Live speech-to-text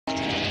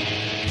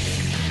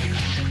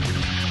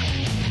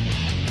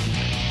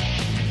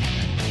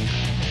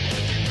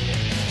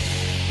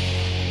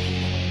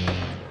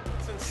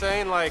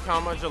saying like how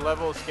much the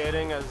level of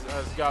skating has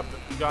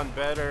gotten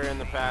better in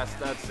the past,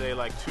 I'd say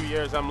like 2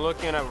 years. I'm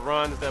looking at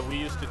runs that we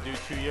used to do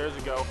 2 years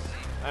ago,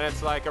 and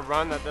it's like a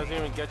run that doesn't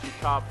even get you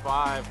top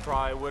 5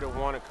 probably would have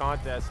won a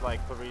contest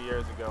like 3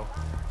 years ago.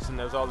 So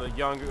there's all the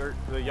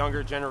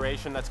younger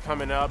generation that's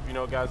coming up, you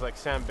know, guys like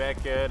Sam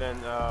Beckett and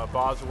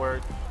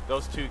Bosworth.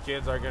 Those 2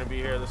 kids are going to be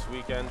here this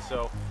weekend.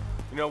 So,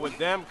 you know, with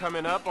them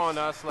coming up on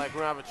us, like,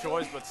 we don't have a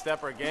choice but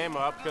step our game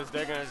up because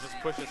they're going to just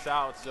push us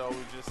out. So we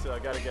just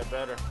got to get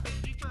better.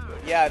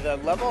 Yeah, the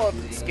level of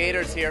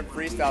skaters here in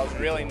freestyle is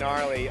really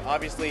gnarly.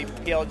 Obviously,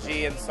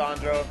 PLG and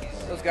Sandro,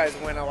 those guys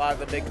win a lot of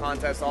the big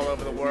contests all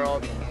over the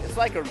world. It's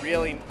like a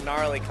really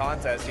gnarly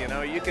contest, you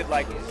know? You could,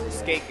 like,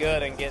 skate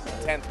good and get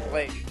 10th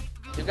place.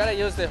 You gotta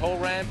use the whole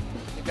ramp.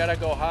 You gotta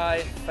go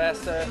high,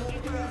 faster,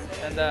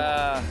 and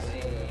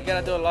you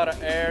gotta do a lot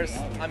of airs.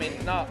 I mean,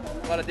 not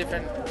a lot of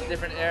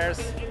different airs.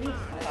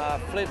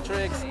 Flip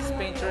tricks,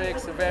 spin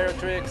tricks, vero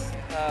tricks,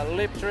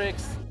 lip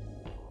tricks.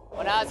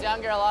 When I was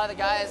younger, a lot of the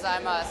guys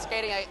I'm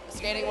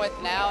skating with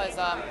now is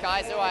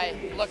guys who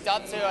I looked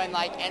up to and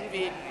like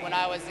envied when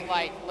I was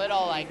like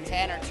little, like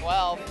 10 or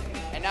 12,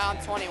 and now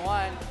I'm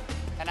 21,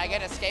 and I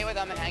get to skate with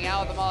them and hang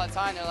out with them all the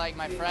time. They're like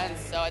my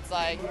friends, so it's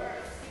like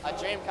a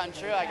dream come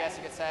true, I guess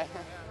you could say.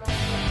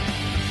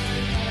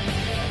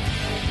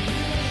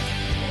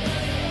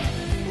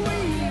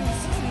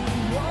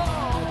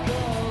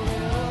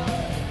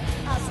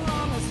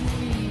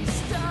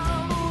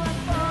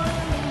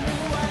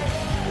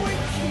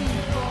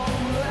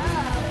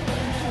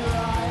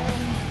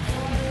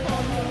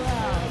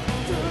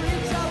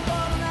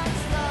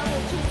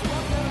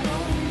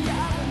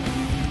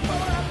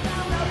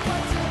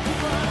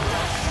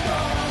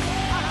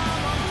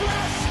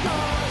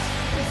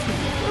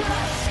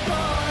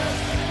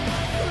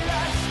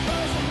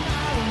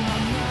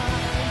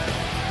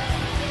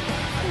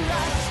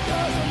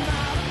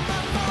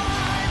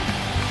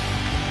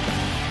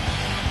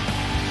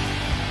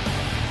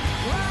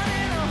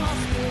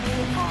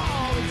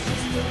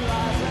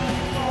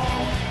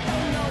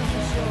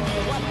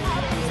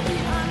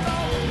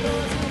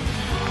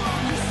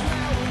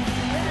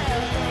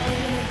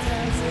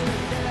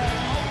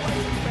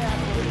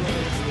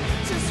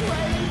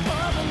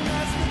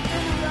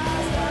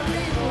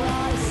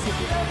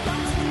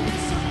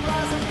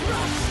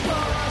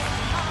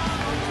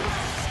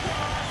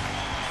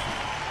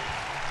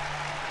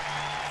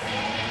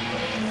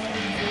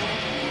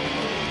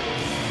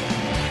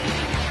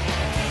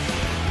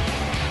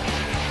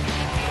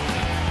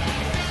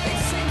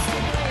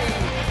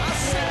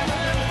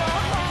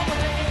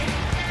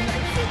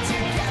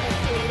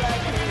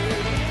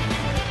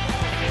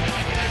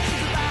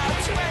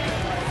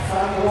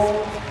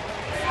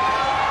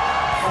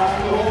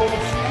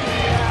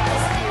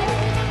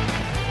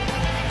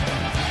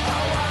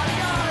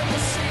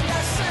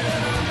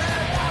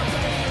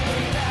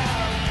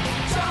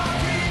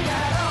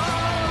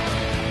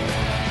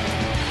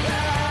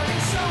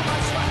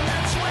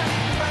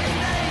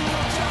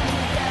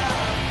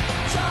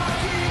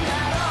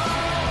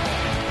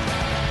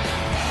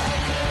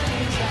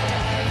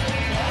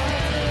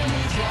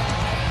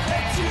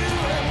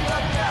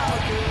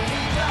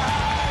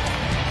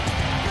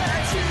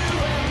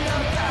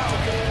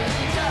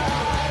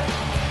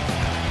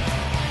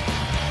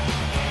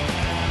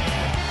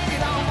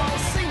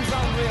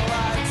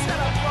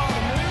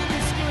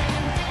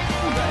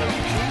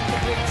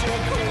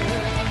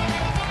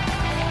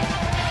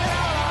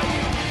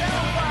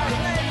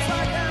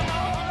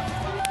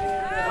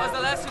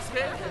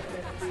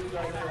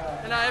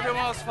 And now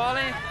everyone was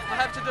falling. I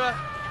have to do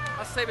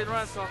a save it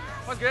run, so it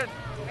was good.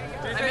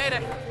 I made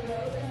it.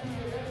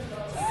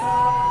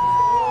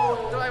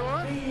 Do I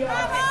win? Woo!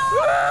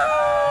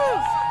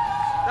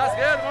 That's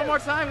good. One more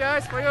time,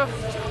 guys, for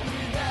you.